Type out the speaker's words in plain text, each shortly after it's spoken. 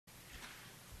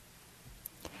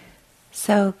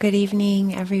So, good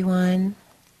evening, everyone.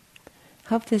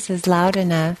 Hope this is loud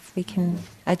enough. We can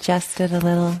adjust it a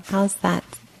little. How's that,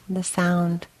 the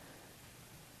sound?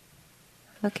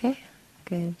 Okay,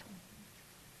 good.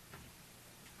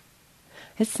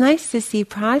 It's nice to see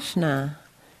Prajna.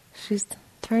 She's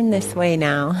turned this way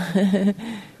now.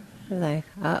 Like,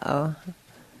 uh-oh.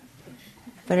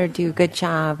 Better do a good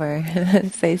job or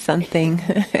say something.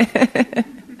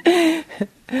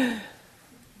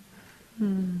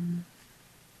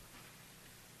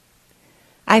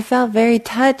 I felt very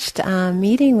touched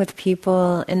meeting with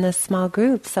people in the small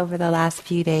groups over the last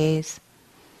few days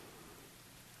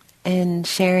and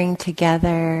sharing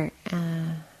together.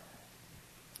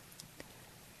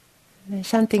 There's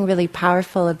something really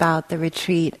powerful about the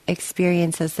retreat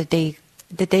experience as the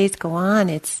days go on.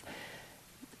 It's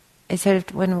sort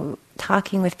of when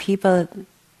talking with people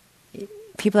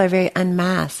are very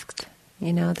unmasked.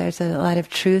 You know, there's a lot of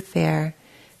truth there.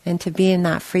 And to be in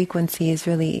that frequency is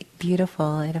really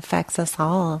beautiful. It affects us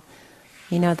all.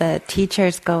 You know, the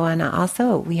teachers go on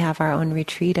also, we have our own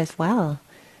retreat as well.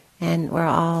 And we're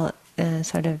all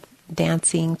sort of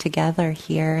dancing together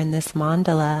here in this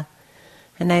mandala.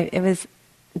 And it was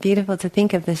beautiful to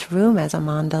think of this room as a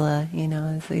mandala, you know,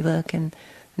 as we look in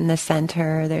the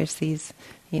center, there's these,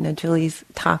 you know, Julie's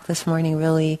talk this morning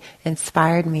really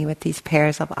inspired me with these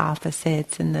pairs of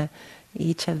opposites and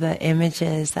each of the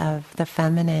images of the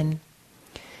feminine.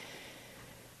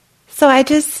 So I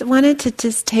just wanted to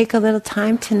just take a little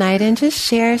time tonight and just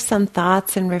share some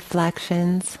thoughts and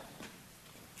reflections.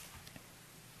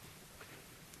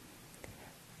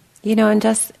 You know, and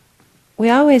we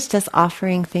always just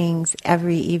offering things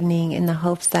every evening in the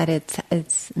hopes that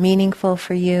it's meaningful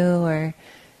for you, or,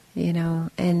 you know,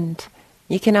 and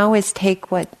you can always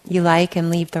take what you like and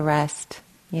leave the rest.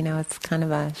 You know, it's kind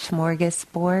of a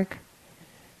smorgasbord.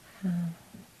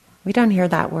 We don't hear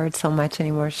that word so much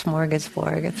anymore,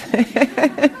 smorgasbord.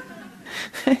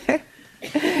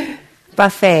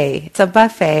 Buffet. It's a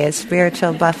buffet, a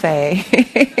spiritual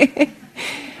buffet.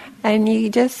 And you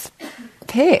just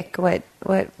pick what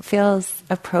feels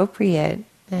appropriate.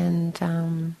 And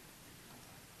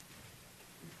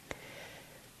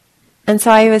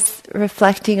so I was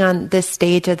reflecting on this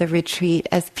stage of the retreat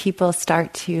as people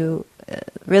start to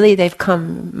really,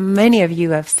 many of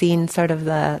you have seen sort of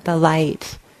the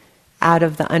light out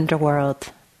of the underworld,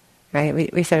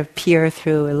 right? We sort of peer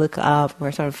through, we look up,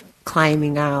 we're sort of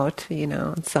climbing out, you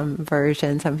know, some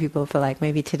version. Some people feel like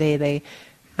maybe today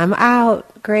I'm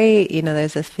out, great, you know,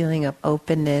 there's this feeling of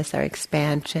openness or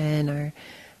expansion, or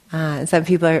some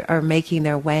people are making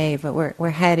their way, but we're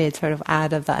headed sort of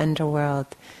out of the underworld,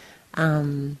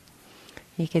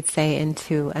 you could say,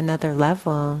 into another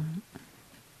level.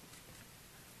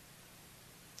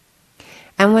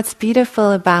 And what's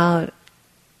beautiful about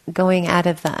going out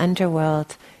of the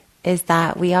underworld is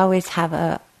that we always have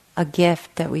a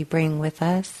gift that we bring with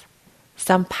us,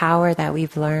 some power that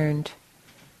we've learned.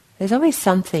 There's always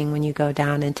something when you go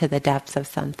down into the depths of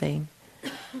something.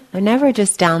 We're never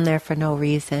just down there for no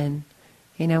reason.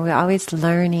 You know, we're always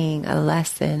learning a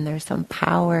lesson. There's some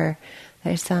power.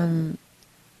 There's some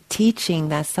teaching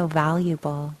that's so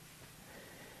valuable.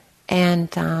 And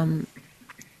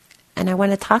I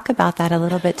want to talk about that a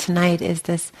little bit tonight, is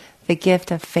the gift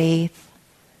of faith,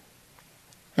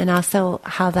 and also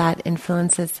how that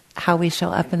influences how we show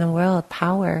up in the world,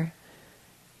 power.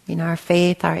 You know, our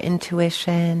faith, our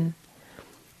intuition,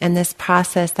 and this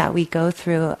process that we go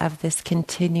through of this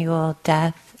continual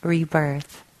death,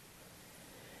 rebirth.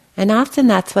 And often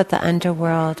that's what the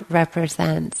underworld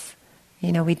represents.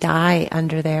 You know, we die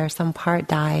under there, some part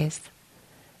dies.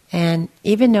 And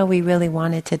even though we really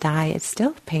wanted to die, it's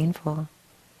still painful.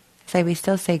 It's like we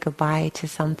still say goodbye to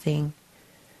something.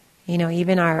 You know,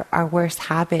 even our worst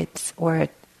habits, we're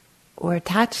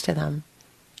attached to them,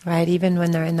 right? Even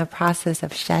when they're in the process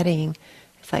of shedding,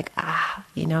 it's like,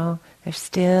 you know, it's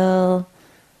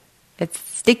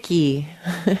sticky,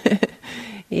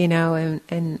 you know,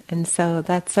 and so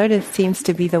that sort of seems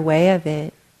to be the way of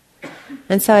it.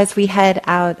 And so as we head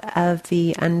out of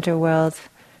the underworld,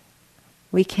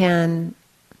 we can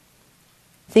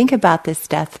think about this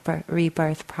death,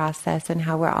 rebirth process and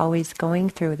how we're always going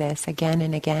through this again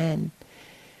and again.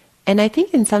 And I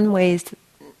think in some ways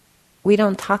we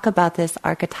don't talk about this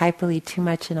archetypally too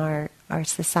much in our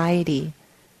society,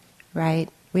 right?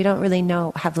 We don't really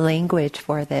have language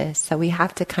for this. So we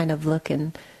have to kind of look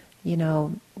in, you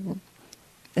know,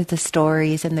 at the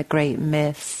stories and the great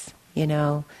myths, you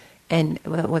know, and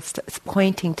what's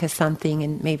pointing to something,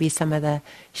 and maybe some of the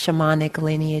shamanic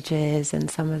lineages and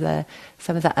some of the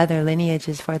other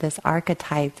lineages for this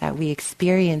archetype that we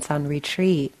experience on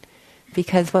retreat.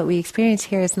 because what we experience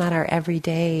here is not our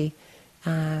everyday.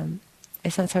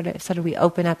 It's not sort of we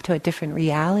open up to a different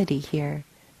reality here,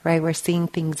 right? We're seeing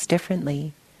things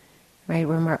differently, right?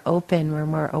 We're more open, we're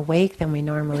more awake than we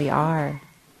normally are.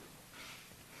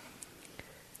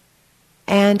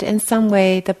 And in some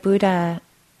way, the Buddha,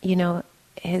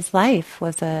 his life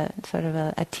was a sort of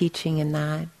a teaching in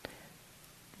that.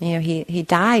 He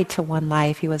died to one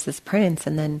life. He was this prince,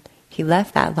 and then he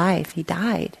left that life. He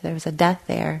died. There was a death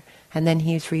there, and then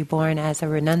he was reborn as a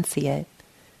renunciate,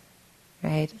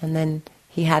 right? And then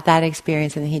he had that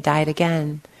experience, and he died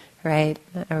again, right?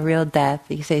 A real death.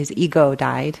 You say his ego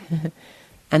died.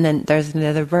 And then there's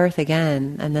another birth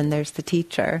again, and then there's the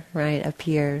teacher, right,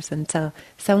 appears. And so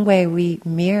some way we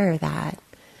mirror that.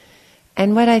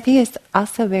 And what I think is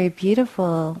also very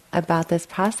beautiful about this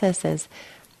process is,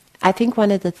 I think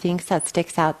one of the things that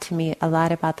sticks out to me a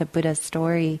lot about the Buddha's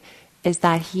story is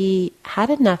that he had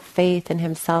enough faith in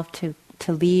himself to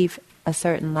leave a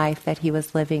certain life that he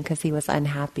was living because he was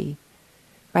unhappy,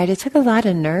 right? It took a lot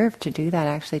of nerve to do that,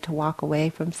 actually, to walk away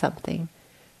from something.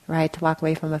 Right, to walk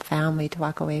away from a family, to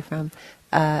walk away from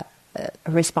a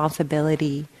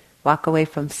responsibility, walk away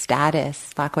from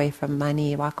status, walk away from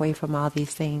money, walk away from all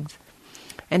these things.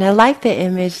 And I like the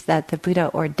image that the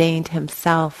Buddha ordained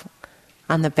himself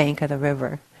on the bank of the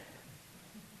river.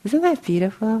 Isn't that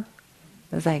beautiful?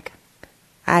 It was like,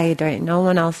 no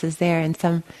one else is there.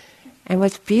 And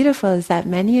what's beautiful is that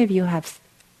many of you have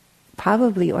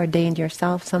probably ordained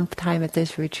yourself sometime at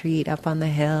this retreat up on the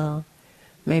hill.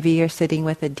 Maybe you're sitting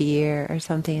with a deer or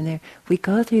something there. We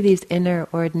go through these inner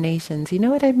ordinations. You know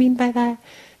what I mean by that?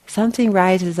 Something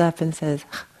rises up and says,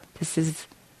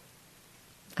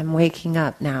 I'm waking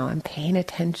up now. I'm paying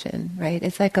attention, right?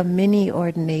 It's like a mini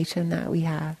ordination that we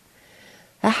have.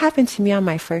 That happened to me on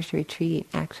my first retreat,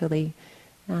 actually,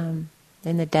 in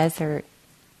the desert.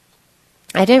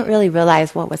 I didn't really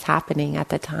realize what was happening at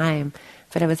the time,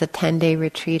 but it was a 10-day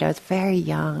retreat. I was very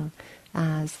young.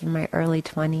 I was in my early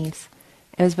 20s.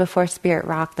 It was before Spirit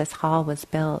Rock, this hall was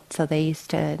built. So they used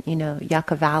to,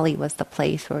 Yucca Valley was the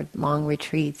place where long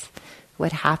retreats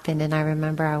would happen. And I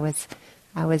remember I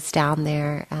was down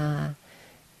there,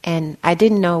 and I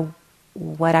didn't know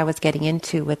what I was getting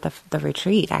into with the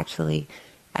retreat, actually.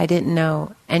 I didn't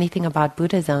know anything about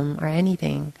Buddhism or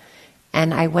anything.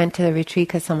 And I went to the retreat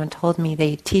because someone told me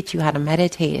they teach you how to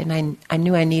meditate, and I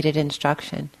knew I needed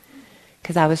instruction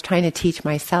because I was trying to teach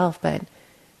myself, but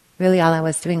really all I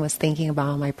was doing was thinking about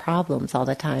all my problems all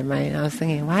the time, right? And I was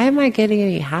thinking, why am I getting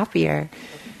any happier,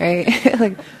 right?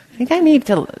 Like, I think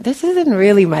this isn't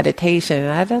really meditation.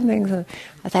 I don't think so.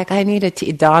 I was like,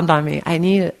 it dawned on me, I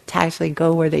need to actually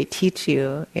go where they teach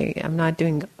you. I'm not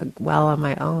doing well on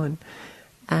my own.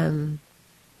 And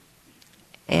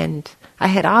I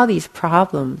had all these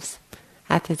problems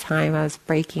at the time. I was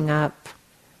breaking up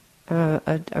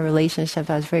a relationship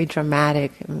that was very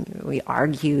dramatic. We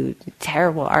argued,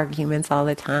 terrible arguments all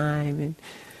the time, and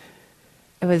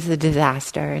it was a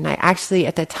disaster. And I actually,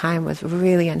 at the time, was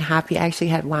really unhappy. I actually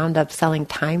had wound up selling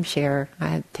timeshare. I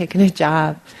had taken a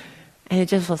job, and it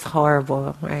just was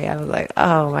horrible, right? I was like,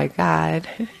 oh my God.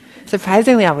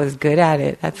 Surprisingly, I was good at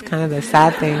it. That's kind of the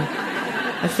sad thing.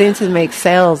 I seemed to make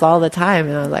sales all the time,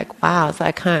 and I was like, wow. So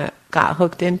I kind of got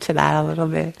hooked into that a little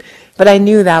bit. But I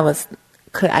knew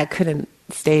I couldn't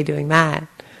stay doing that.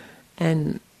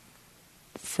 And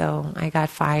so I got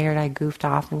fired. I goofed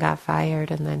off and got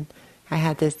fired. And then I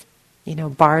had this,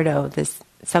 bardo,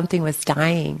 something was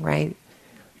dying, right?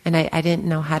 And I didn't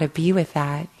know how to be with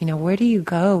that. Where do you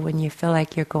go when you feel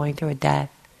like you're going through a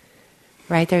death,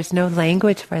 right? There's no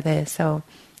language for this. So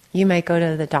you might go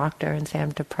to the doctor and say,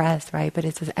 I'm depressed, right? But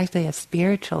it's actually a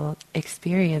spiritual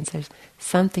experience.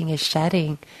 Something is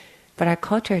shedding. But our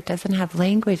culture doesn't have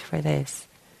language for this,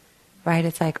 right?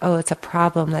 It's like, oh, it's a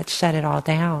problem, let's shut it all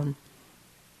down.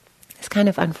 It's kind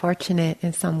of unfortunate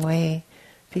in some way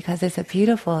because it's a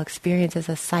beautiful experience, it's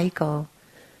a cycle.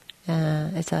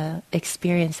 It's an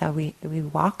experience that we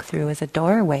walk through as a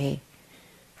doorway,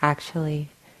 actually.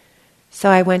 So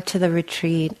I went to the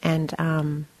retreat, and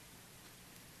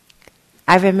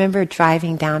I remember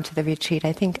driving down to the retreat.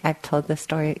 I think I've told this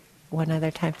story one other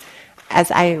time. As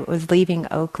I was leaving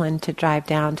Oakland to drive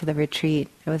down to the retreat,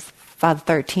 it was about a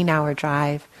 13-hour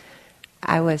drive.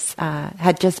 I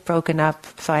had just broken up,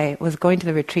 so I was going to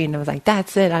the retreat, and I was like,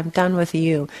 that's it, I'm done with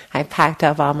you. I packed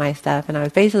up all my stuff, and I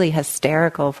was basically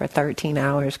hysterical for 13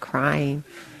 hours, crying.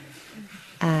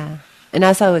 And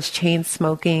as I was chain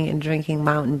smoking and drinking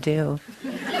Mountain Dew,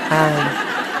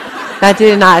 that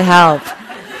did not help.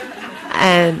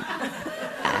 And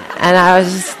I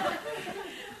was just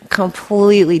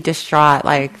completely distraught,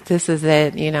 like, this is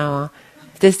it,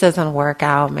 this doesn't work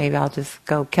out, maybe I'll just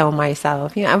go kill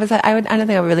myself. I don't think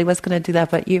I really was going to do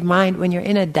that. But your mind, when you're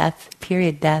in a death,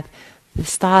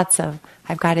 these thoughts of,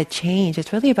 I've got to change.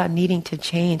 It's really about needing to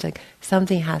change. Like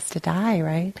something has to die,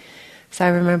 right? So I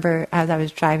remember as I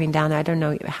was driving down there, I don't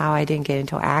know how I didn't get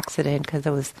into an accident because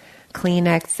there was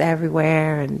Kleenex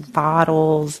everywhere and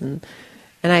bottles. And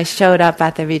I showed up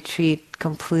at the retreat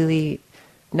completely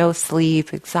no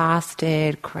sleep,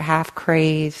 exhausted, half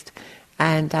crazed.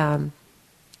 And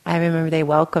I remember they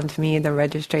welcomed me in the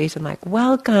registration, like,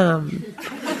 welcome.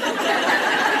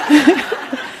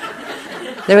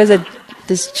 There was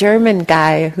this German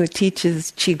guy who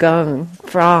teaches Qigong,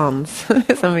 Franz,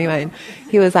 something like that.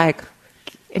 He was like,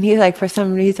 for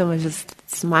some reason was just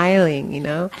smiling,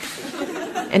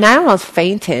 And I almost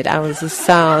fainted. I was just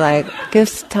so like,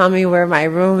 just tell me where my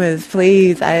room is,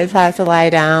 please. I just have to lie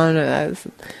down.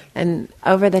 And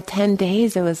over the 10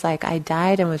 days, it was like I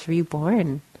died and was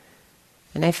reborn.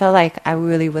 And I felt like I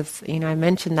really was, I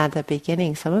mentioned that at the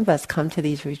beginning. Some of us come to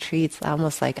these retreats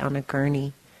almost like on a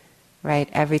gurney, right?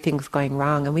 Everything's going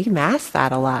wrong. And we mask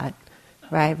that a lot,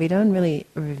 right? We don't really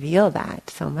reveal that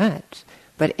so much.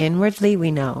 But inwardly,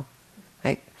 we know,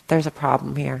 like, there's a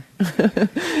problem here.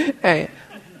 Right?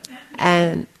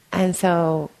 And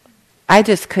so I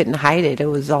just couldn't hide it. It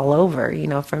was all over.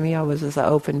 For me, I was just an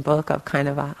open book of kind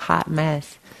of a hot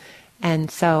mess. And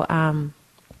so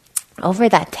over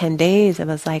that 10 days, it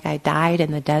was like I died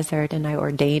in the desert and I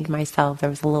ordained myself. There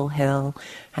was a little hill,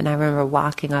 and I remember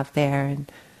walking up there, and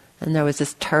there was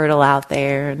this turtle out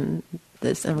there, and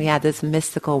we had this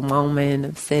mystical moment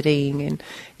of sitting, and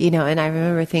I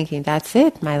remember thinking, that's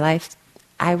it, my life.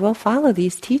 I will follow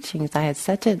these teachings. I had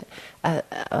such a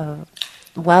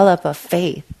well up of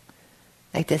faith,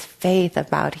 like this faith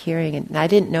about hearing. And I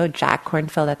didn't know Jack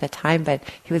Kornfield at the time, but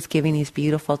he was giving these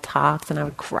beautiful talks, and I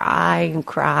would cry,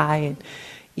 and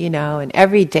and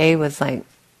every day was like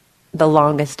the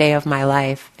longest day of my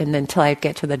life. And then until I'd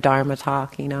get to the Dharma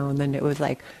talk, and then it was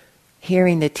like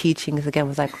hearing the teachings again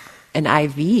was like an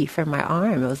IV for my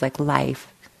arm. It was like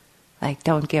life, like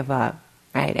don't give up,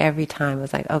 right? Every time it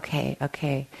was like,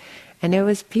 okay. And it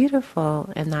was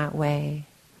beautiful in that way.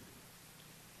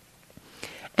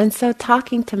 And so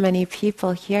talking to many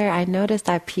people here, I noticed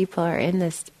that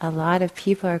a lot of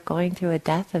people are going through a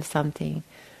death of something,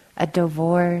 a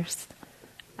divorce,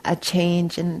 a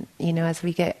change in, as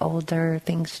we get older,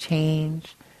 things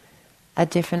change, a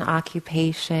different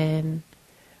occupation,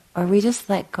 or we just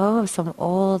let go of some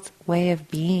old way of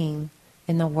being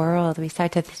in the world. We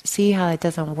start to see how it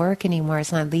doesn't work anymore.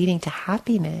 It's not leading to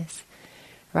happiness.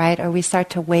 Right? Or we start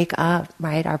to wake up,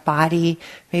 right? Our body,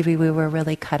 maybe we were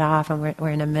really cut off and we're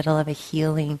in the middle of a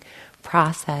healing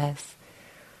process.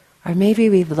 Or maybe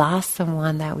we've lost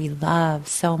someone that we love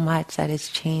so much that it's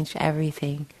changed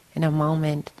everything. In a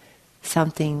moment,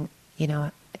 something,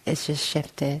 is just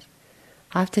shifted.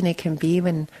 Often it can be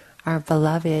when our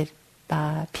beloved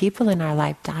people in our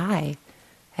life die.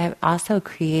 It also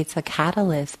creates a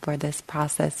catalyst for this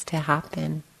process to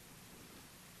happen.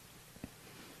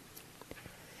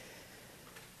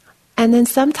 And then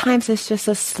sometimes it's just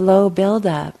a slow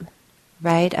build-up,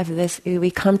 right, of this.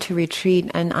 We come to retreat,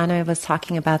 and Anna was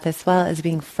talking about this well, as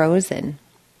being frozen.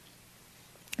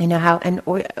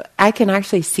 I can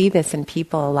actually see this in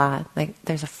people a lot. Like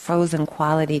there's a frozen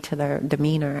quality to their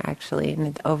demeanor, actually.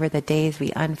 And over the days we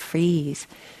unfreeze,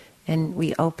 and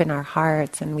we open our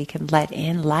hearts, and we can let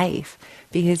in life.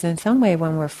 Because in some way,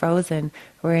 when we're frozen,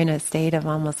 we're in a state of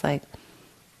almost like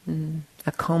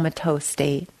a comatose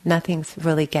state. Nothing's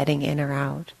really getting in or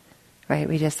out, right?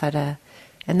 We just sort of,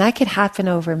 and that could happen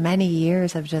over many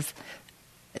years of just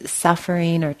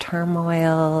suffering or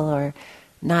turmoil or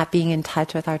not being in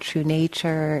touch with our true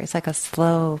nature. It's like a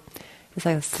slow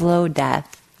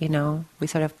death, We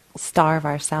sort of starve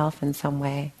ourselves in some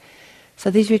way. So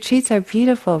these retreats are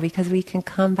beautiful because we can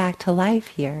come back to life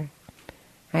here,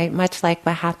 right? Much like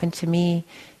what happened to me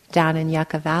down in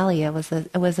Yucca Valley. It was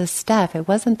a step. It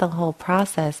wasn't the whole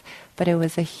process, but it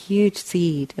was a huge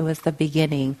seed. It was the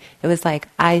beginning. It was like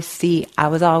I was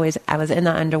in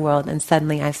the underworld, and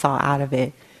suddenly I saw out of it.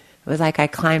 It was like I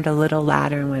climbed a little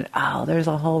ladder and went, oh, there's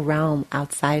a whole realm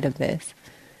outside of this,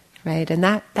 right? And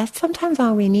that's sometimes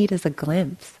all we need is a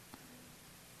glimpse.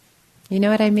 You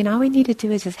know what I mean? All we need to do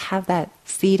is just have that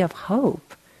seed of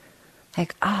hope.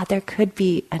 Like, there could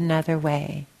be another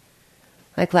way.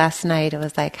 Like last night, it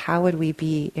was like, how would we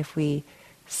be if we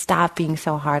stopped being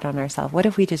so hard on ourselves? What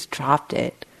if we just dropped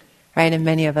it, right? And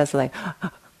many of us are like,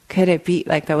 could it be?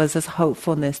 Like there was this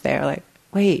hopefulness there, like,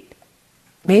 wait,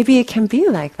 maybe it can be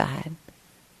like that.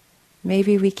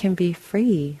 Maybe we can be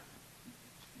free.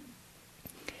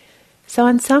 So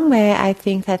in some way, I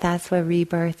think that that's what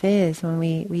rebirth is. When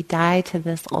we die to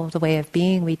this old way of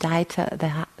being, we die to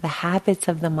the habits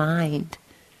of the mind,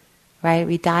 right?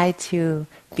 We die to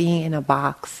being in a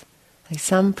box. Like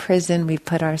some prison we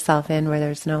put ourselves in where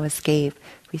there's no escape.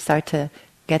 We start to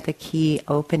get the key,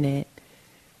 open it,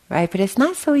 right? But it's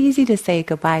not so easy to say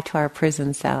goodbye to our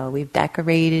prison cell. We've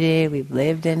decorated it, we've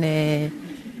lived in it.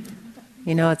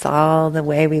 You know, it's all the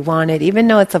way we want it. Even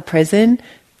though it's a prison,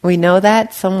 we know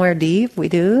that somewhere deep, we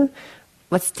do.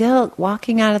 But still,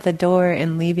 walking out of the door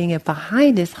and leaving it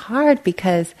behind is hard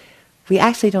because we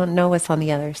actually don't know what's on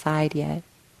the other side yet.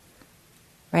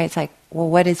 Right? It's like, well,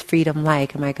 what is freedom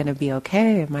like? Am I going to be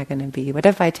okay? Am I going to be... What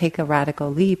if I take a radical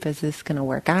leap? Is this going to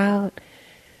work out?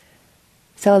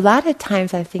 So a lot of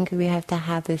times I think we have to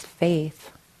have this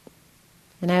faith.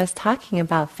 And I was talking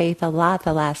about faith a lot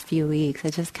the last few weeks.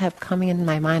 It just kept coming into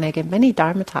my mind. I get many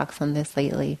Dharma talks on this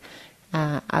lately.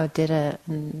 I did a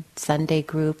Sunday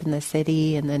group in the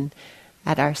city and then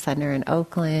at our center in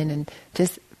Oakland, and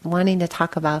just wanting to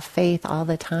talk about faith all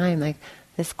the time, like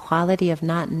this quality of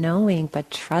not knowing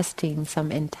but trusting some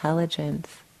intelligence.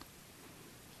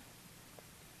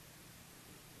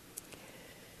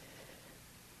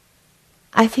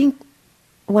 I think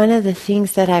one of the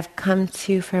things that I've come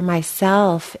to for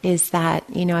myself is that,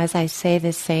 you know, as I say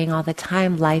this saying all the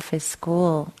time, life is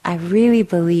school. I really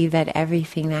believe that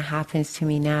everything that happens to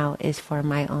me now is for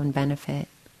my own benefit.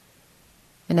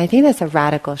 And I think that's a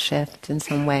radical shift in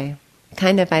some way.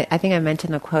 Kind of, I think I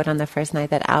mentioned a quote on the first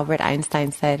night that Albert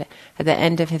Einstein said at the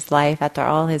end of his life, after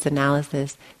all his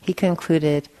analysis, he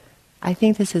concluded, I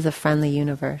think this is a friendly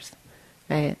universe,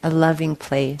 right? A loving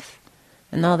place.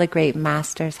 And all the great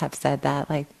masters have said that,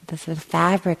 like, the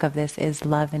fabric of this is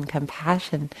love and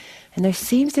compassion. And there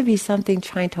seems to be something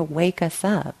trying to wake us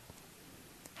up.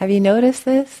 Have you noticed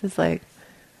this? It's like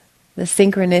the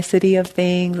synchronicity of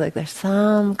things, like there's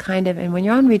some kind of, and when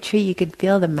you're on retreat, you can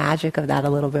feel the magic of that a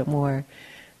little bit more.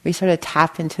 We sort of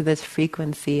tap into this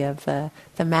frequency of the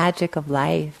magic of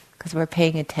life because we're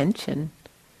paying attention.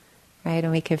 Right?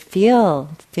 And we can feel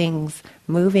things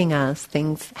moving us,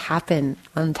 things happen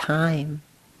on time.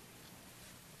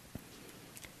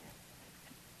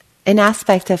 An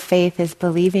aspect of faith is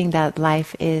believing that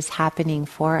life is happening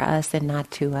for us and not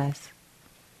to us.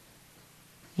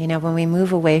 You know, when we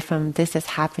move away from this is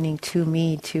happening to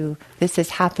me to this is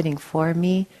happening for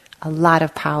me, a lot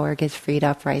of power gets freed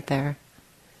up right there.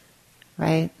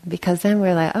 Right? Because then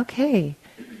we're like, okay,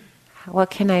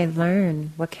 what can I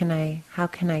learn? How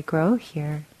can I grow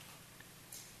here?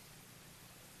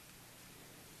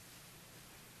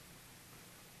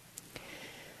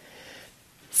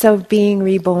 So being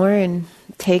reborn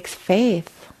takes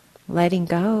faith, letting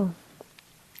go.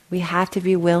 We have to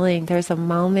be willing. There's a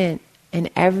moment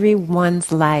in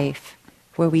everyone's life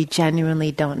where we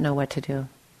genuinely don't know what to do.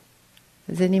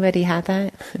 Has anybody had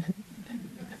that?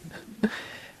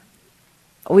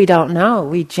 We don't know.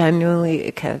 We genuinely,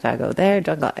 can I go there?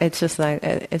 Don't go. It's just like,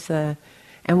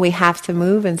 and we have to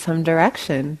move in some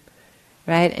direction,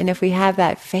 right? And if we have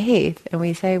that faith and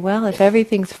we say, well, if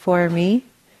everything's for me,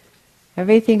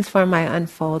 everything's for my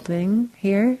unfolding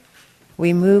here,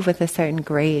 we move with a certain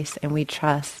grace and we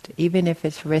trust, even if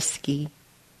it's risky.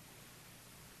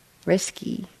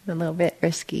 Risky, a little bit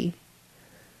risky.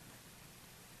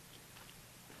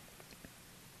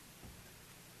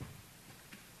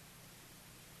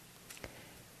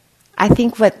 I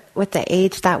think with the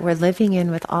age that we're living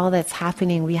in, with all that's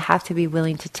happening, we have to be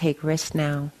willing to take risks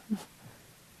now.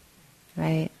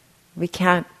 Right? We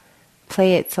can't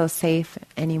play it so safe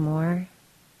anymore,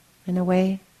 in a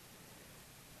way.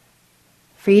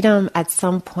 Freedom at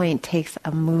some point takes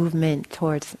a movement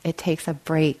towards, it takes a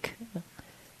break.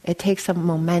 It takes some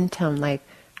momentum, like,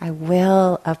 I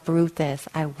will uproot this,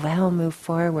 I will move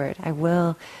forward,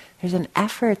 there's an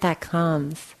effort that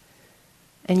comes.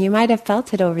 And you might have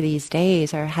felt it over these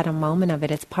days or had a moment of it.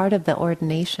 It's part of the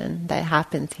ordination that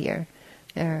happens here.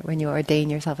 Or when you ordain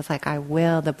yourself, it's like, I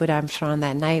will. The Buddha, I'm sure on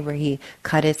that night where he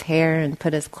cut his hair and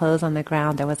put his clothes on the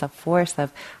ground, there was a force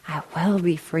of, I will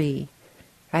be free.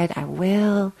 Right? I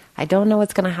will. I don't know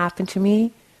what's going to happen to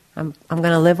me. I'm going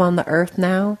to live on the earth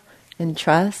now and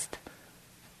trust.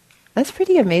 That's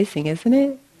pretty amazing, isn't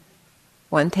it?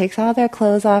 One takes all their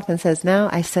clothes off and says, now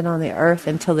I sit on the earth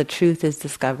until the truth is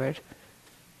discovered.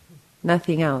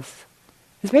 Nothing else.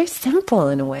 It's very simple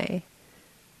in a way.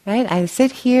 Right? I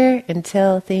sit here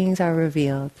until things are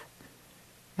revealed.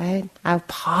 Right? I'll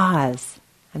pause.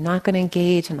 I'm not going to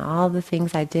engage in all the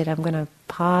things I did. I'm going to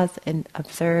pause and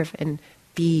observe and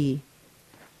be.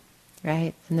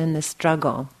 Right? And then the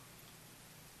struggle.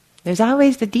 There's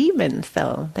always the demons,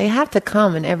 though. They have to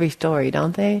come in every story,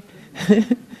 don't they?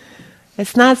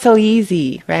 It's not so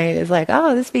easy, right? It's like,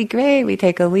 oh, this would be great. We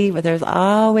take a leap, but there's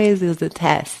a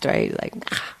test, right? Like,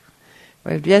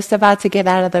 we're just about to get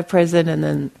out of the prison and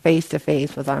then face to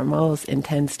face with our most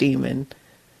intense demon.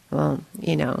 Well,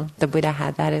 the Buddha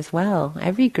had that as well.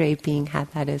 Every great being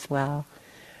had that as well.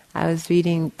 I was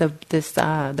reading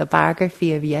the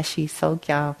biography of Yeshe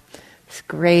Sogyal. It's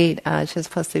great. She's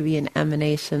supposed to be an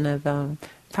emanation of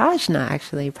Prajna,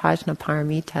 actually, Prajna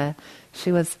Paramita.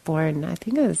 She was born, I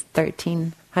think it was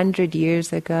 1,300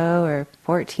 years ago or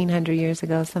 1,400 years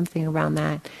ago, something around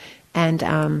that.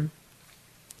 And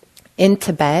in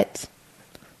Tibet.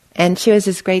 And she was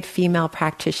this great female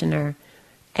practitioner.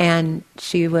 And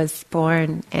she was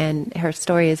born, and her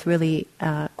story is really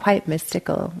quite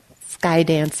mystical. Sky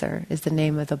Dancer is the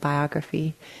name of the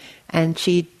biography. And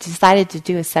she decided to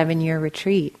do a 7-year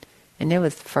retreat. And it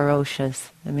was ferocious.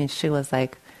 I mean, she was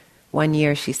like, 1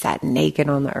 year she sat naked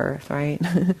on the earth, right?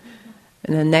 And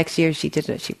the next year she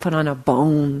put on a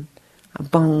bone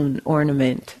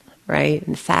ornament, right?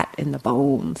 And sat in the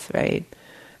bones, right?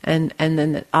 And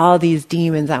then all these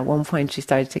demons, at one point she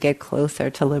started to get closer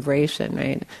to liberation,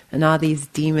 right? And all these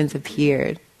demons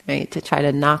appeared, right, to try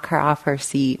to knock her off her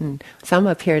seat. And some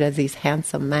appeared as these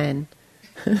handsome men.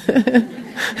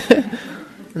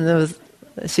 And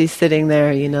she's sitting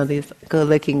there, these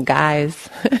good-looking guys.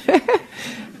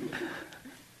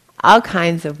 All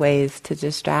kinds of ways to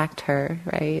distract her,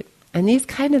 right? And these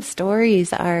kind of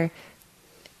stories are,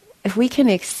 if we can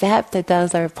accept that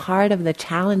those are part of the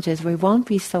challenges, we won't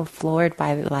be so floored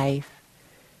by life,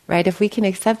 right? If we can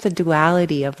accept the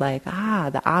duality of the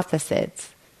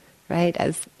opposites, right?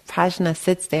 As Prajna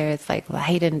sits there, it's like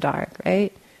light and dark,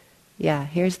 right? Yeah,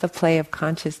 here's the play of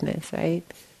consciousness, right?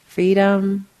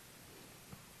 Freedom,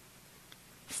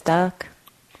 stuck,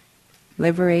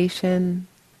 liberation.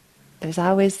 There's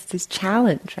always this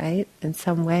challenge, right? In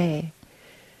some way.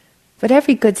 But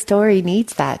every good story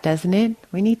needs that, doesn't it?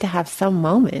 We need to have some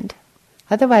moment.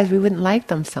 Otherwise we wouldn't like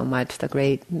them so much, the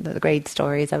great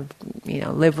stories of,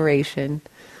 liberation.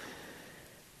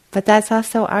 But that's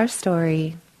also our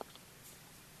story.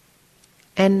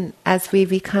 And as we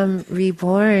become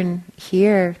reborn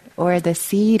here, or the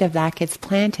seed of that gets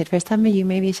planted, for some of you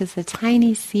maybe it's just a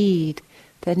tiny seed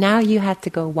that now you have to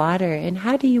go water. And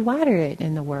how do you water it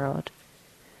in the world?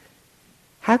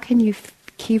 How can you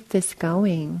keep this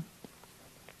going?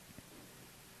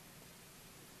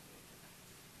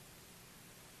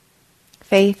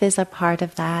 Faith is a part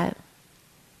of that.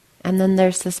 And then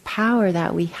there's this power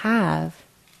that we have.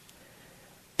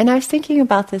 And I was thinking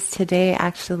about this today,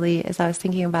 actually, as I was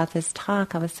thinking about this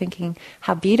talk. I was thinking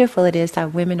how beautiful it is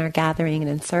that women are gathering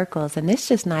in circles. And it's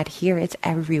just not here, it's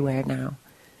everywhere now.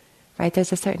 Right?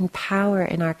 There's a certain power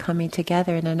in our coming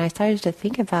together. And then I started to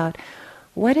think about,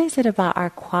 what is it about our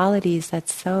qualities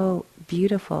that's so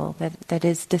beautiful, that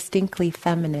is distinctly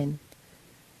feminine?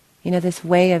 This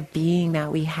way of being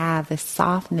that we have, this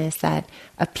softness that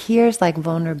appears like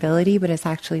vulnerability, but it's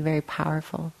actually very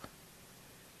powerful.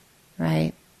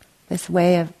 Right? This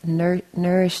way of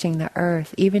nourishing the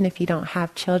earth. Even if you don't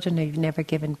have children or you've never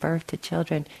given birth to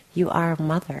children, you are a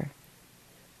mother.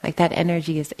 Like that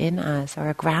energy is in us, or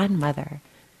a grandmother.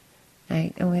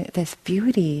 Right? And this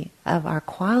beauty of our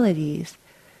qualities,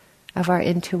 of our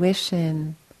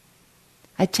intuition.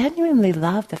 I genuinely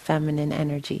love the feminine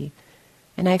energy.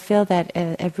 And I feel that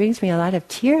it brings me a lot of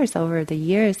tears over the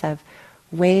years of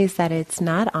ways that it's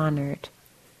not honored.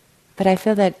 But I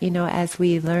feel that, as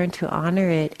we learn to honor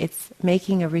it, it's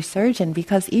making a resurgence,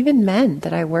 because even men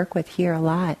that I work with here a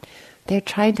lot, they're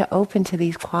trying to open to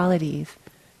these qualities,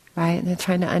 right? And they're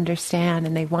trying to understand,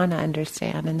 and they want to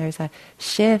understand. And there's a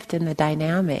shift in the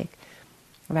dynamic,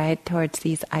 right, towards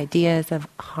these ideas of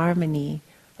harmony,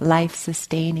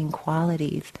 life-sustaining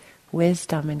qualities,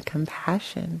 wisdom and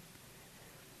compassion.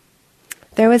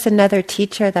 There was another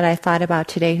teacher that I thought about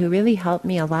today who really helped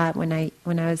me a lot. When I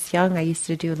was young, I used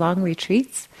to do long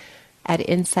retreats at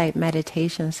Insight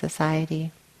Meditation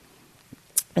Society.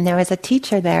 And there was a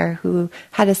teacher there who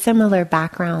had a similar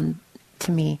background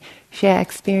to me. She had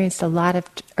experienced a lot of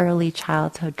early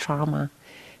childhood trauma.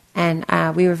 And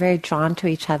we were very drawn to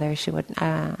each other.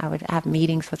 I would have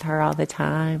meetings with her all the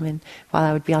time, and while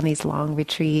I would be on these long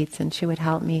retreats, and she would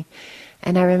help me.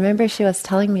 And I remember she was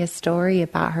telling me a story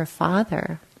about her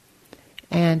father.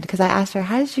 And because I asked her,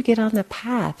 how did you get on the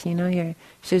path?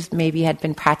 She maybe had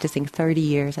been practicing 30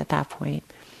 years at that point.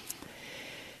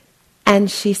 And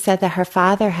she said that her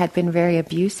father had been very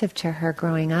abusive to her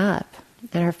growing up.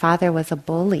 And her father was a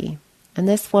bully. And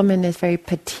this woman is very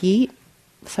petite,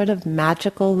 sort of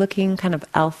magical looking, kind of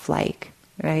elf-like,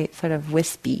 right? Sort of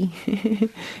wispy,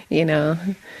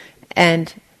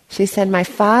 And she said, my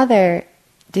father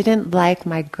didn't like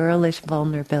my girlish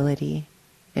vulnerability,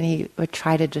 and he would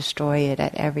try to destroy it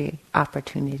at every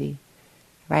opportunity.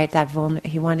 Right?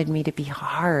 He wanted me to be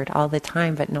hard all the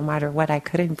time, but no matter what, I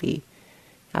couldn't be.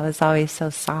 I was always so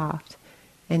soft.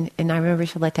 And I remember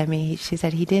she looked at me, she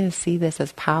said he didn't see this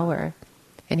as power.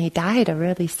 And he died a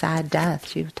really sad death.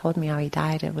 She told me how he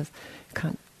died. It was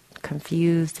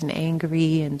confused and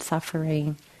angry and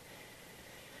suffering.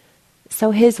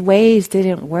 So his ways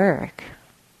didn't work.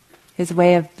 His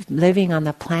way of living on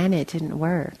the planet didn't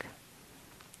work.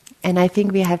 And I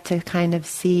think we have to kind of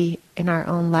see in our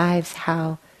own lives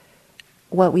how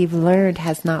what we've learned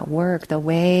has not worked. The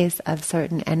ways of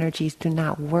certain energies do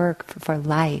not work for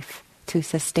life, to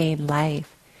sustain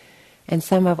life. And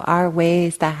some of our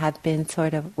ways that have been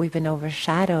we've been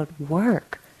overshadowed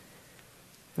work.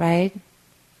 Right?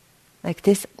 Like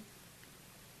this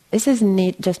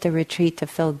isn't just a retreat to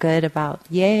feel good about,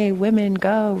 yay, women,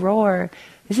 go, roar.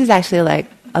 This is actually like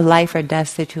a life or death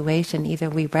situation. Either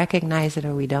we recognize it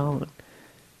or we don't.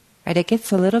 Right? It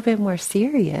gets a little bit more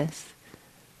serious.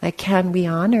 Like, can we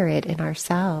honor it in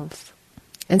ourselves?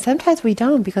 And sometimes we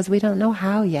don't because we don't know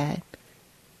how yet.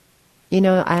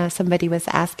 Somebody was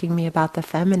asking me about the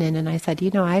feminine, and I said,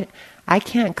 I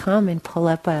can't come and pull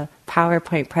up a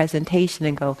PowerPoint presentation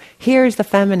and go, here's the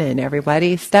feminine,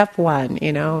 everybody, step 1,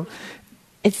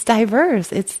 It's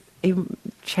diverse, it's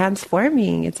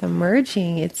transforming, it's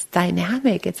emerging, it's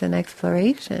dynamic, it's an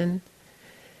exploration.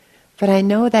 But I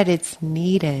know that it's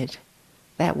needed,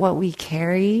 that what we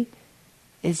carry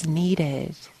is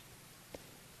needed.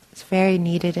 It's very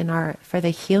needed for the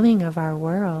healing of our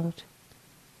world.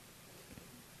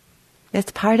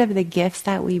 It's part of the gifts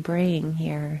that we bring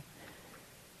here.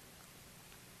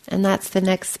 And that's the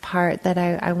next part that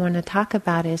I want to talk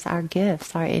about is our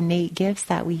gifts, our innate gifts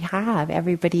that we have.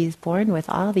 Everybody is born with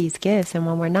all these gifts. And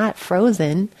when we're not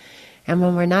frozen, and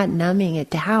when we're not numbing it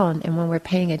down, and when we're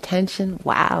paying attention,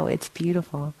 wow, it's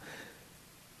beautiful.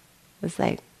 It's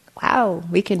like, wow,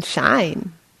 we can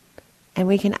shine. And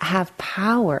we can have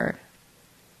power.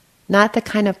 Not the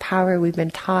kind of power we've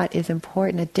been taught is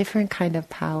important, a different kind of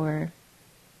power.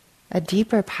 A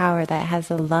deeper power that has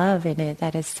a love in it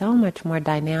that is so much more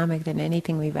dynamic than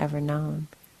anything we've ever known.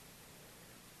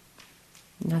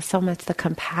 So much the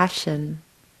compassion.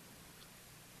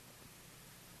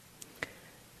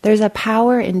 There's a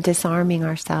power in disarming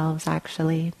ourselves,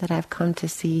 actually, that I've come to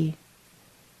see.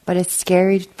 But it's a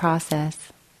scary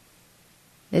process.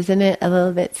 Isn't it a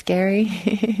little bit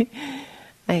scary?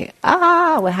 Like,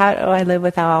 how do I live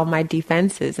without all my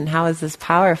defenses, and how is this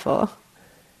powerful?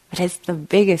 But it's the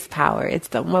biggest power. It's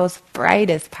the most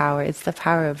brightest power. It's the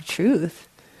power of truth.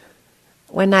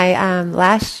 When I,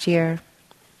 last year,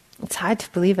 it's hard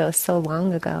to believe it was so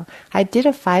long ago, I did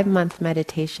a 5-month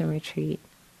meditation retreat.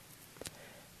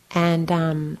 And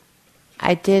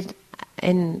I did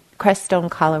in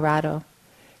Crestone, Colorado.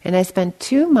 And I spent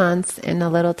 2 months in a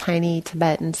little tiny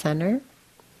Tibetan center.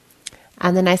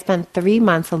 And then I spent 3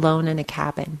 months alone in a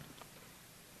cabin.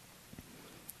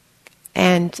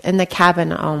 And in the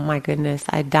cabin, oh my goodness,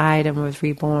 I died and was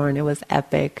reborn. It was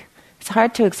epic. It's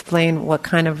hard to explain what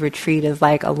kind of retreat is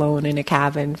like alone in a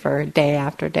cabin for day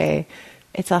after day.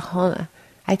 It's a whole...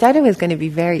 I thought it was going to be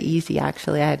very easy,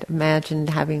 actually. I had imagined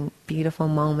having beautiful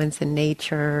moments in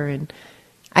nature, and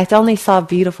I only saw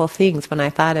beautiful things when I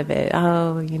thought of it.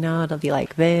 Oh, it'll be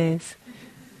like this.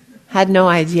 Had no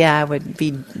idea I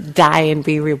would die and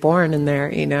be reborn in there,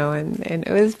 and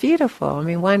it was beautiful. I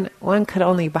mean, one could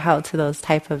only bow to those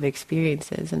type of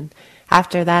experiences. And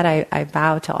after that, I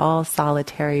bow to all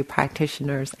solitary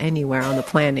practitioners anywhere on the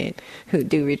planet who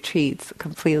do retreats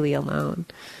completely alone.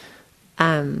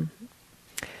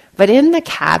 But in the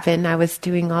cabin, I was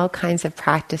doing all kinds of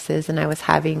practices, and I was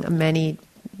having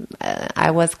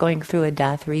I was going through a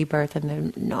death, rebirth, and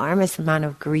an enormous amount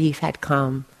of grief had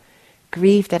come.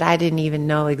 Grief that I didn't even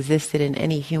know existed in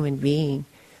any human being.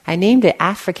 I named it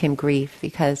African grief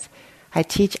because I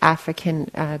teach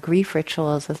African grief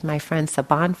rituals with my friend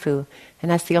Sabanfu, and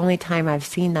that's the only time I've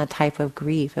seen that type of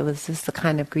grief. It was just the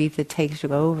kind of grief that takes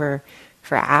you over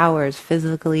for hours,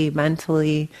 physically,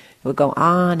 mentally. It would go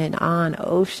on and on,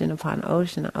 ocean upon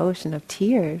ocean, an ocean of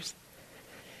tears.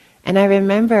 And I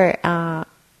remember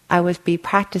I would be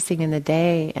practicing in the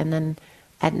day, and then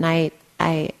at night,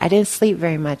 I didn't sleep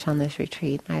very much on this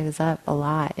retreat. I was up a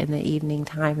lot in the evening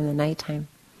time, in the nighttime.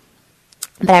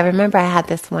 But I remember I had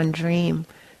this one dream.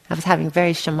 I was having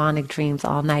very shamanic dreams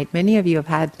all night. Many of you have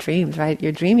had dreams, right?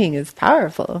 Your dreaming is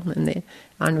powerful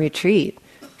on retreat.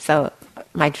 So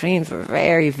my dreams were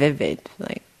very vivid,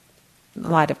 like a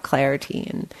lot of clarity.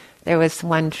 And there was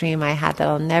one dream I had that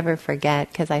I'll never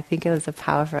forget because I think it was a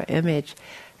powerful image.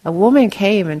 a woman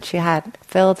came and she had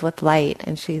filled with light,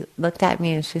 and she looked at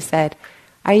me and she said,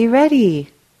 "Are you ready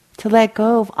to let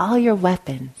go of all your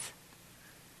weapons?"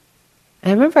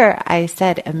 And I remember I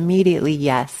said immediately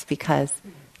yes, because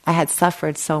I had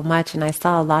suffered so much, and I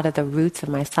saw a lot of the roots of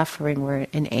my suffering were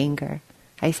in anger.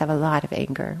 I used to have a lot of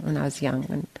anger when I was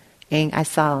young, and I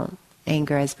saw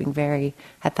anger as being very,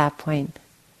 at that point,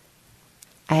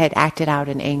 I had acted out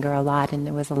in anger a lot, and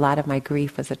there was a lot of my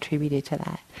grief was attributed to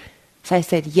that. So I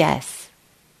said, yes.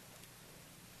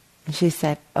 And she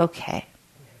said, okay.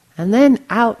 And then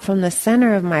out from the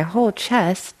center of my whole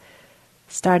chest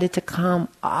started to come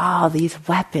all these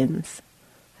weapons,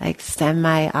 like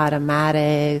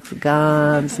semi-automatics,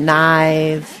 guns,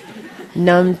 knives,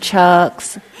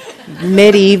 nunchucks,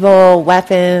 medieval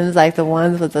weapons, like the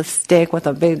ones with a stick with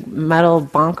a big metal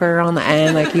bonker on the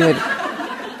end, like you would...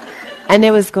 And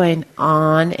it was going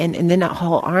on, and then a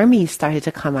whole army started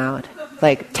to come out,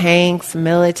 like tanks,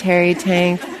 military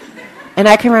tanks. And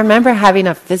I can remember having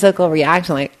a physical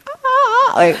reaction, like,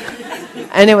 ah, like,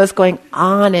 and it was going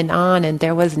on, and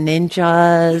there was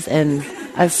ninjas and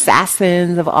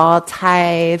assassins of all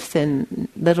types and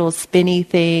little spinny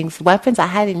things, weapons I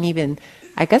hadn't even,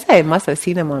 I guess I must have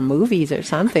seen them on movies or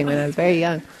something when I was very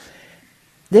young.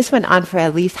 This went on for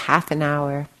at least half an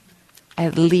hour.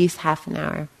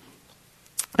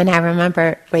 And I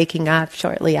remember waking up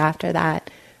shortly after that,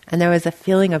 and there was a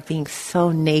feeling of being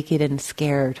so naked and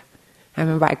scared. I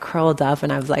remember I curled up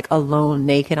and I was like alone,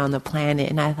 naked on the planet,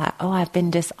 and I thought, oh, I've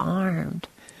been disarmed.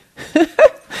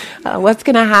 What's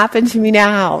going to happen to me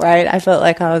now, right? I felt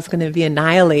like I was going to be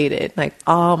annihilated, like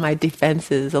all my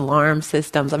defenses, alarm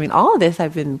systems. I mean, all of this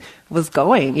was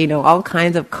going, all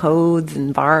kinds of codes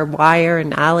and barbed wire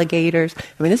and alligators.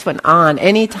 I mean, this went on.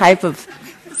 Any type of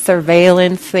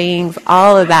surveillance things,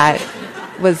 all of that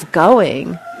was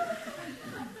going.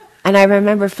 And I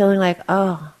remember feeling like,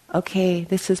 oh, okay,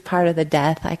 this is part of the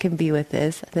death. I can be with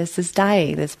this. This is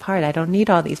dying, this part. I don't need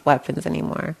all these weapons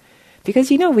anymore. Because,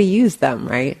 we use them,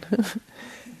 right?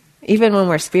 Even when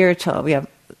we're spiritual, we have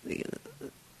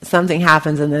something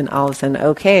happens and then all of a sudden,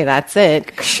 okay, that's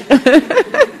it.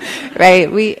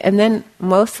 Right? And then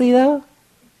mostly, though,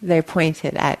 they're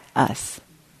pointed at us.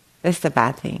 This is the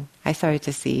bad thing. I started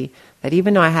to see that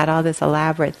even though I had all this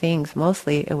elaborate things,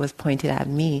 mostly it was pointed at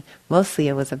me. Mostly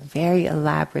it was a very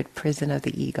elaborate prison of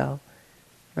the ego,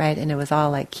 right? And it was all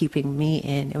like keeping me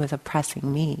in. It was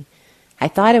oppressing me. I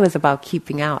thought it was about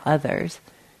keeping out others,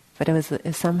 but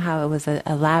somehow it was an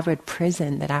elaborate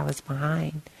prison that I was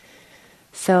behind.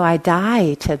 So I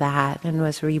died to that and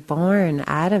was reborn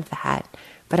out of that.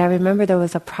 But I remember there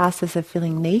was a process of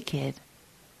feeling naked.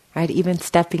 Right, even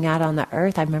stepping out on the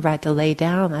earth, I remember I had to lay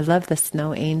down. I love the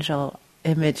snow angel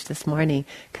image this morning,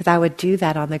 because I would do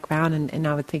that on the ground, and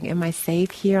I would think, am I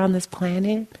safe here on this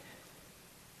planet?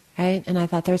 Right? And I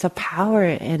thought there's a power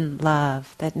in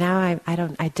love that now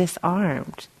I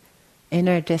disarmed,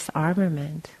 inner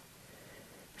disarmament.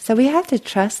 So we have to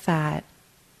trust that.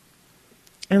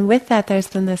 And with that, there's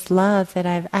been this love that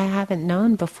I haven't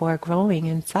known before growing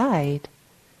inside.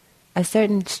 A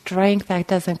certain strength that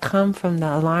doesn't come from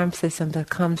the alarm system, but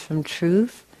comes from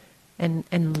truth and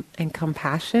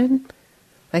compassion.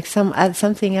 Like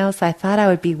something else, I thought I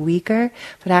would be weaker,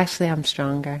 but actually I'm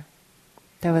stronger.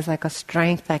 There was like a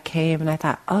strength that came, and I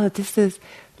thought, oh, this is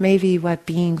maybe what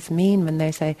beings mean when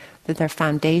they say that their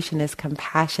foundation is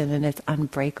compassion and it's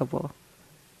unbreakable.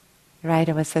 Right?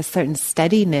 It was a certain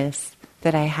steadiness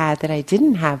that I had that I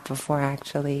didn't have before,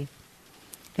 actually.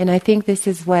 And I think this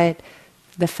is what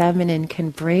the feminine can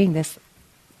bring, this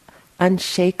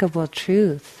unshakable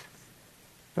truth,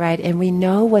 right? And we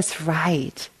know what's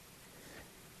right.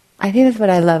 I think that's what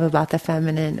I love about the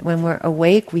feminine. When we're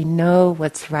awake, we know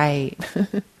what's right.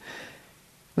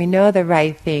 We know the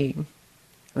right thing.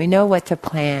 We know what to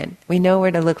plant. We know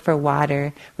where to look for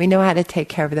water. We know how to take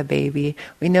care of the baby.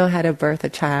 We know how to birth a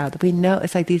child. We know,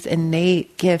 it's like these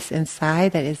innate gifts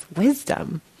inside that is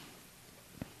wisdom.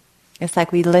 It's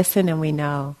like we listen and we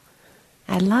know.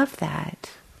 I love that.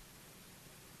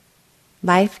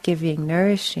 Life-giving,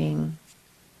 nourishing.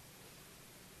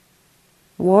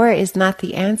 War is not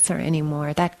the answer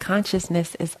anymore. That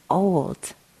consciousness is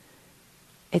old.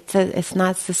 It's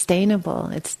not sustainable.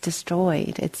 It's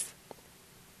destroyed. It's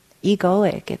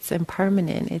egoic. It's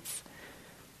impermanent.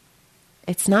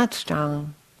 It's not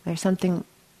strong. There's something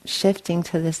shifting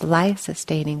to this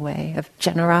life-sustaining way of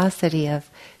generosity, of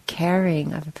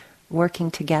caring, of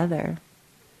working together.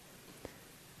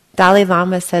 Dalai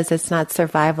Lama says it's not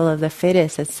survival of the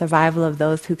fittest, it's survival of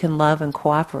those who can love and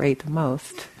cooperate the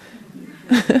most.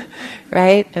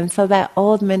 Right? And so that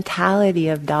old mentality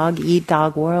of dog eat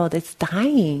dog world, it's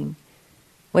dying.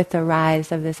 with the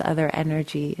rise of this other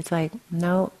energy. It's like,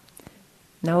 no,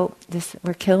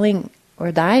 we're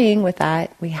dying with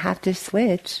that. We have to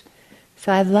switch.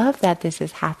 So I love that this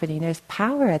is happening. There's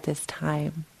power at this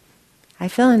time. I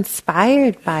feel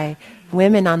inspired by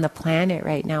women on the planet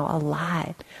right now a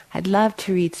lot. I'd love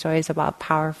to read stories about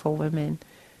powerful women.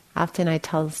 Often I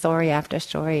tell story after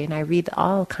story, and I read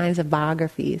all kinds of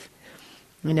biographies,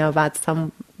 about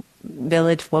some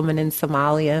village woman in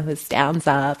Somalia who stands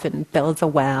up and builds a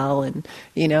well, and,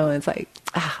 it's like,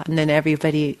 and then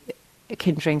everybody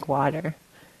can drink water.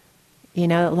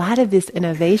 A lot of this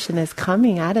innovation is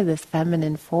coming out of this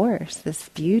feminine force, this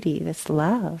beauty, this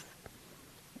love.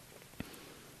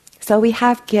 So we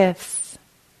have gifts,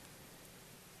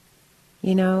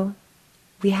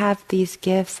 we have these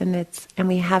gifts, and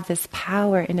we have this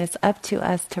power, and it's up to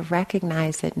us to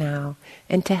recognize it now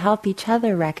and to help each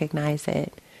other recognize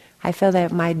it. I feel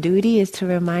that my duty is to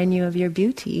remind you of your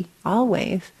beauty,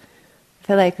 always. I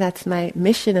feel like that's my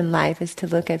mission in life, is to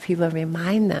look at people and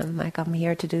remind them, like, I'm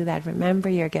here to do that. Remember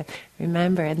your gift.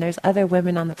 Remember. And there's other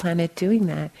women on the planet doing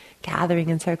that, gathering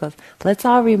in circles. Let's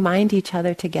all remind each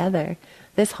other together.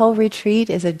 This whole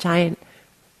retreat is a giant,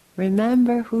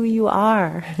 remember who you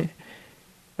are,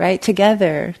 right?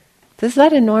 Together. This is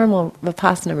not a normal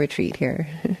Vipassana retreat here.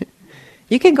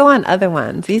 You can go on other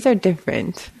ones. These are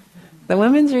different. The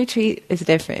women's retreat is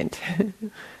different.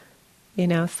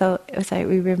 So it's like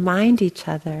we remind each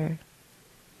other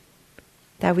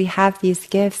that we have these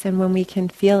gifts, and when we can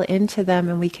feel into them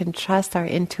and we can trust our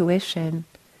intuition,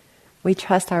 we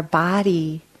trust our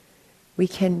body, we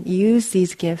can use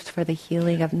these gifts for the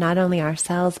healing of not only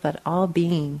ourselves but all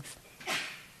beings.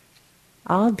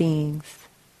 All beings.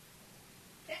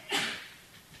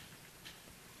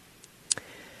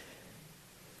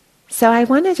 So I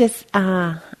want to just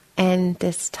end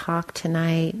this talk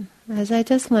tonight, as I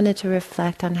just wanted to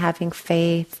reflect on having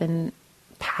faith and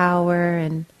power,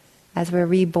 and as we're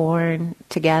reborn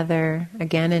together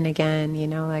again and again,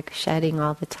 like shedding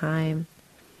all the time.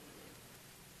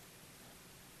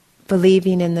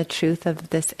 Believing in the truth of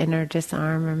this inner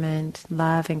disarmament,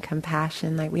 love and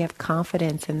compassion, like we have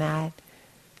confidence in that.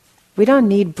 We don't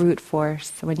need brute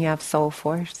force when you have soul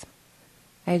force.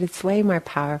 Right? It's way more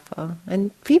powerful.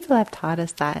 And people have taught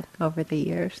us that over the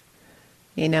years.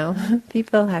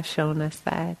 People have shown us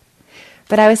that.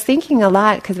 But I was thinking a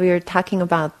lot, because we were talking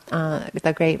about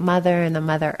the Great Mother and the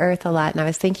Mother Earth a lot, and I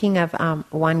was thinking of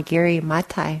Wangiri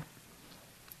Maathai.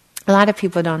 A lot of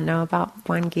people don't know about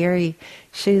Wangiri.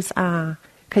 She's,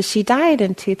 because she died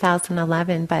in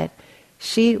 2011, but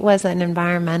she was an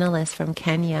environmentalist from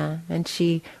Kenya, and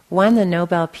she won the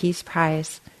Nobel Peace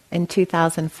Prize in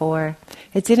 2004.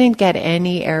 It didn't get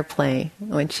any airplay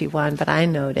when she won, but I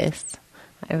noticed.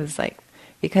 I was like,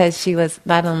 because she was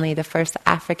not only the first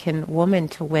African woman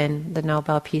to win the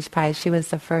Nobel Peace Prize, she was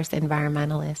the first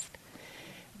environmentalist.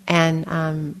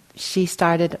 And she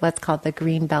started what's called the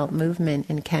Green Belt movement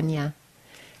in Kenya.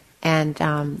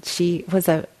 And she was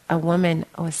a woman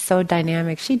who was so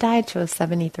dynamic. She died, she was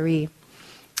 73.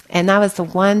 And that was the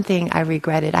one thing I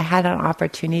regretted. I had an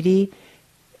opportunity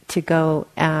to go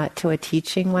to a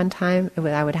teaching one time.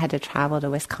 I would have had to travel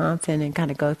to Wisconsin and kind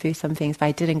of go through some things, but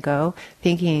I didn't go,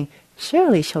 thinking,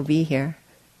 surely she'll be here.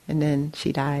 And then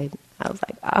she died. I was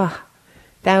like,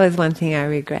 that was one thing I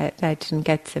regret, that I didn't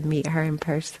get to meet her in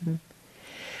person.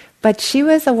 But she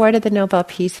was awarded the Nobel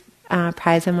Peace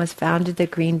Prize and was founded the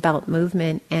Green Belt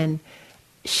movement. And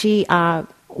she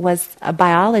was a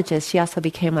biologist. She also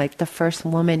became like the first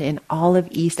woman in all of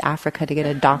East Africa to get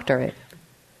a doctorate.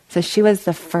 So she was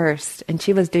the first, and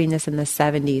she was doing this in the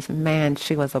 70s. Man,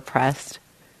 she was oppressed.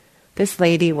 This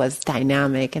lady was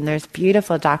dynamic, and there's a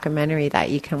beautiful documentary that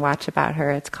you can watch about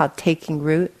her. It's called Taking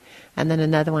Root, and then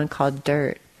another one called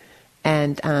Dirt.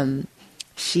 And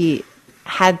she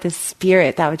had this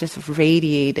spirit that just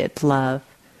radiated love.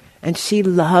 And she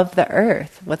loved the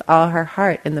earth with all her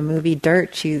heart. In the movie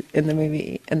Dirt, in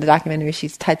the documentary,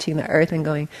 she's touching the earth and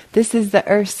going, "This is the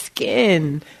earth's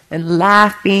skin," and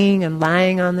laughing and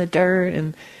lying on the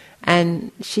dirt.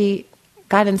 And she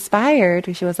got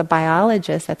inspired. She was a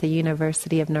biologist at the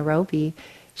University of Nairobi.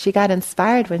 She got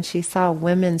inspired when she saw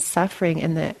women suffering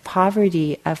and the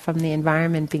poverty from the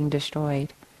environment being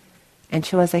destroyed. And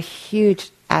she was a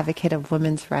huge advocate of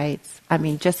women's rights. I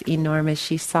mean, just enormous.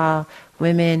 She saw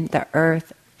women, the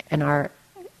earth, and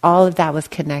all of that was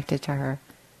connected to her.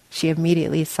 She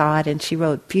immediately saw it, and she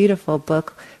wrote a beautiful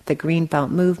book, The Green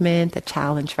Belt Movement, The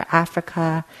Challenge for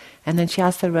Africa. And then she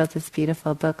also wrote this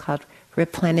beautiful book called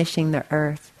Replenishing the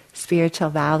Earth, Spiritual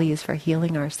Values for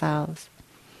Healing Ourselves.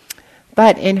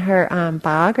 But in her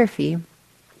biography,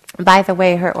 By the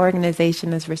way, her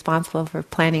organization is responsible for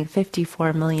planting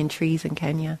 54 million trees in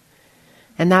Kenya.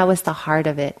 And that was the heart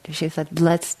of it. She said,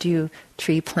 let's do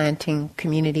tree planting,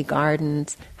 community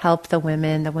gardens, help the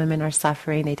women. The women are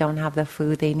suffering. They don't have the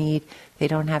food they need. They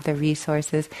don't have the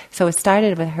resources. So it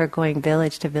started with her going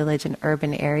village to village in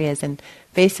urban areas and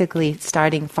basically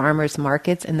starting farmers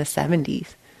markets in the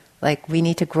 70s. Like, we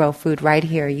need to grow food right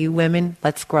here. You women,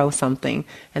 let's grow something.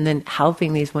 And then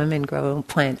helping these women grow and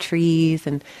plant trees.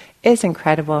 And it's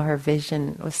incredible. Her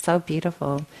vision was so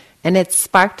beautiful. And it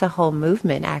sparked a whole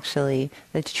movement, actually.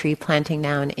 There's tree planting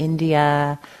now in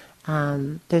India.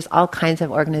 There's all kinds of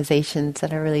organizations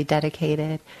that are really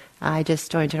dedicated. I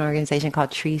just joined an organization called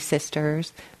Tree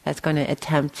Sisters that's going to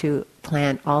attempt to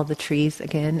plant all the trees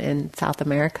again in South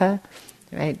America.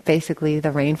 Right, basically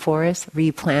the rainforest,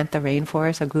 replant the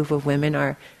rainforest. A group of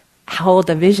women hold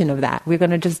a vision of that. We're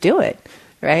going to just do it,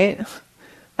 right?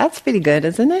 That's pretty good,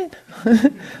 isn't it?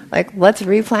 Like, let's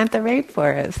replant the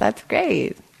rainforest. That's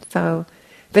great. So,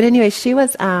 but anyway, she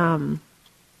was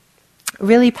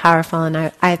really powerful,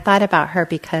 and I thought about her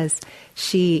because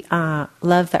she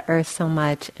loved the earth so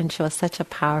much, and she was such a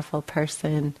powerful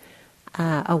person,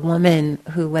 a woman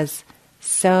who was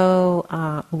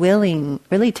so willing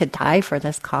really to die for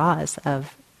this cause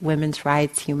of women's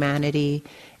rights, humanity.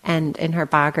 And in her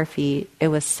biography, it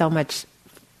was so much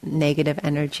negative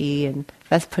energy, and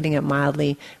that's putting it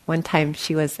mildly. One time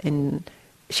she was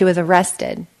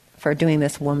arrested for doing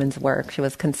this woman's work. She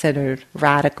was considered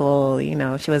radical,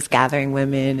 she was gathering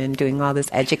women and doing all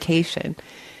this education.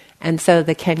 And so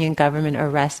the Kenyan government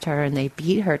arrested her and they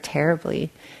beat her terribly.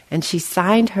 And she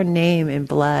signed her name in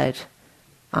blood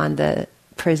on the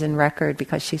prison record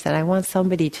because she said, I want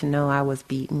somebody to know I was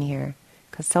beaten here.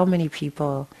 Because so many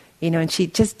people, and she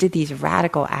just did these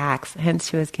radical acts. Hence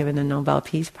she was given the Nobel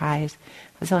Peace Prize.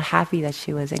 I was so happy that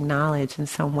she was acknowledged in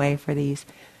some way for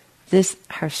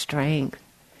her strength.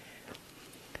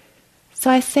 So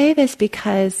I say this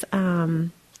because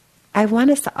I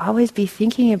want us to always be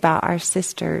thinking about our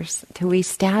sisters till we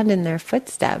stand in their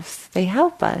footsteps. They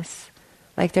help us.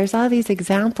 Like, there's all these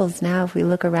examples now. If we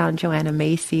look around Joanna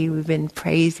Macy, we've been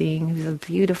praising, who's a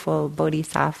beautiful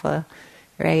bodhisattva,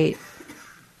 right?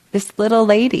 This little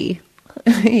lady,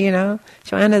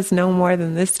 Joanna's no more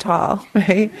than this tall,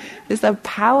 right? It's a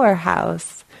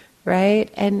powerhouse,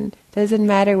 right? And it doesn't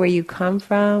matter where you come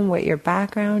from, what your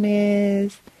background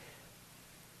is.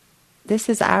 This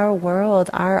is our world,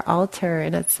 our altar,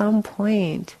 and at some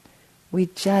point, we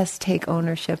just take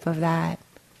ownership of that.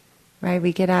 Right,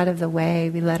 we get out of the way,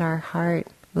 we let our heart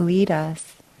lead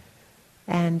us,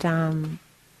 and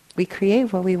we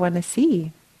create what we want to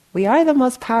see. We are the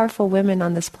most powerful women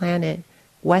on this planet,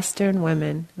 Western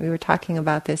women. We were talking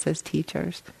about this as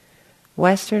teachers.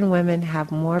 Western women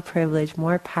have more privilege,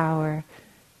 more power.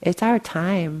 It's our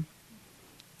time.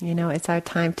 It's our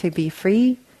time to be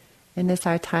free, and it's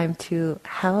our time to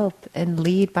help and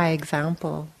lead by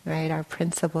example, right, our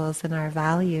principles and our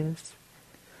values.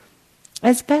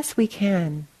 As best we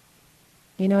can.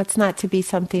 It's not to be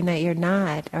something that you're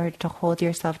not, or to hold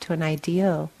yourself to an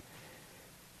ideal.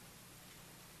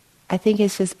 I think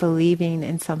it's just believing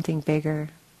in something bigger.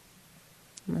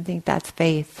 I think that's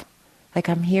faith. Like,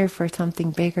 I'm here for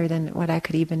something bigger than what I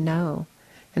could even know.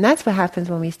 And that's what happens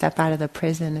when we step out of the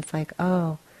prison. It's like,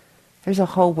 oh, there's a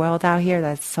whole world out here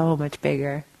that's so much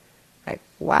bigger. Like,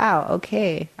 wow,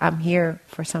 okay, I'm here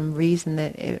for some reason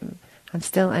that I'm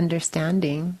still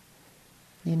understanding.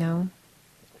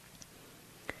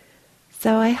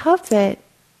 So I hope that,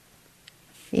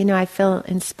 I feel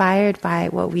inspired by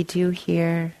what we do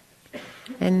here.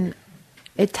 And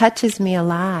it touches me a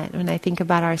lot when I think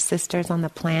about our sisters on the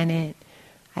planet.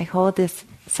 I hold this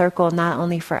circle not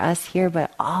only for us here,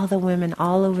 but all the women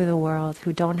all over the world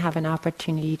who don't have an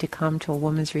opportunity to come to a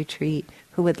women's retreat,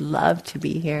 who would love to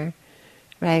be here.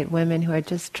 Right? Women who are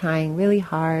just trying really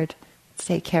hard to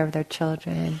take care of their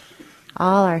children.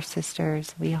 All our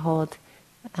sisters, we hold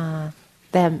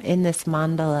them in this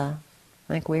mandala.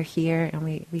 Like, we're here and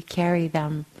we carry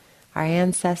them. Our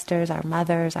ancestors, our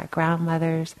mothers, our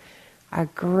grandmothers, our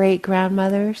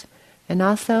great-grandmothers, and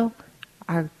also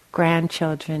our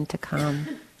grandchildren to come.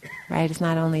 Right? It's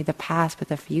not only the past, but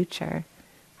the future.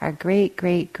 Our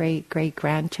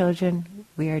great-great-great-great-grandchildren,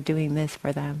 we are doing this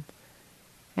for them.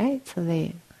 Right? So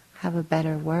they have a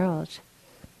better world.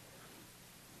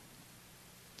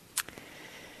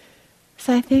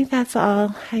 So I think that's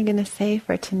all I'm going to say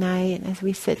for tonight as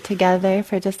we sit together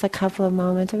for just a couple of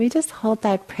moments. And we just hold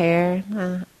that prayer,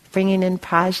 bringing in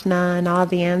Prajna and all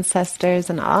the ancestors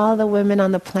and all the women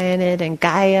on the planet and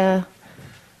Gaia.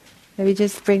 And we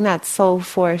just bring that soul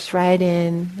force right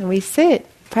in. And we sit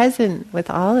present with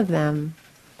all of them.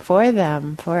 for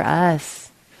them, for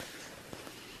us.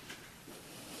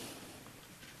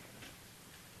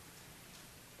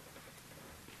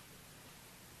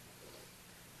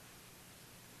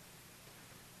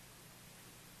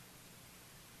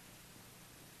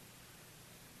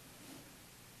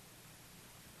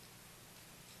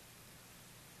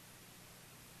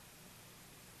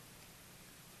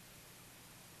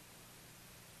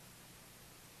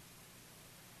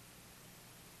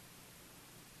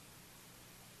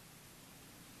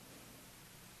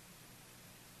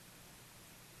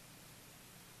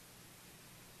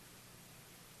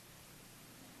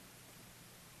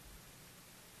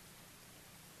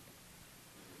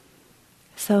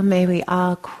 So may we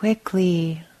all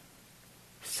quickly,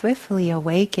 swiftly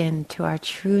awaken to our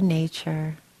true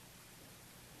nature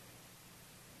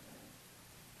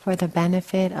for the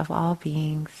benefit of all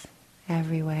beings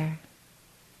everywhere.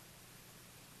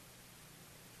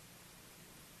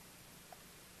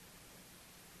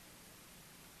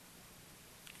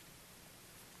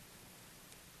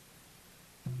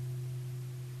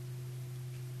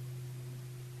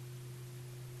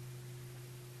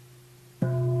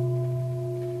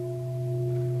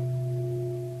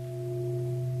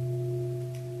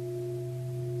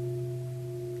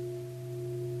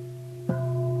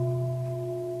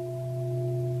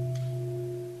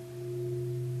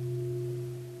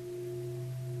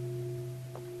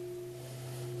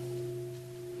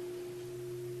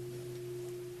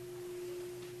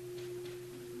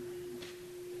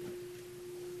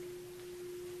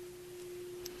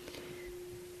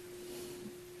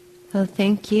 So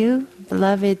thank you,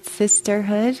 beloved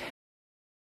sisterhood.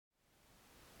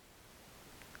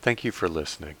 Thank you for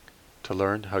listening. To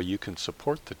learn how you can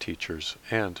support the teachers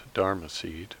and Dharma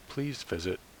Seed, please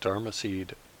visit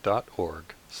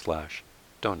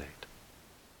dharmaseed.org/donate.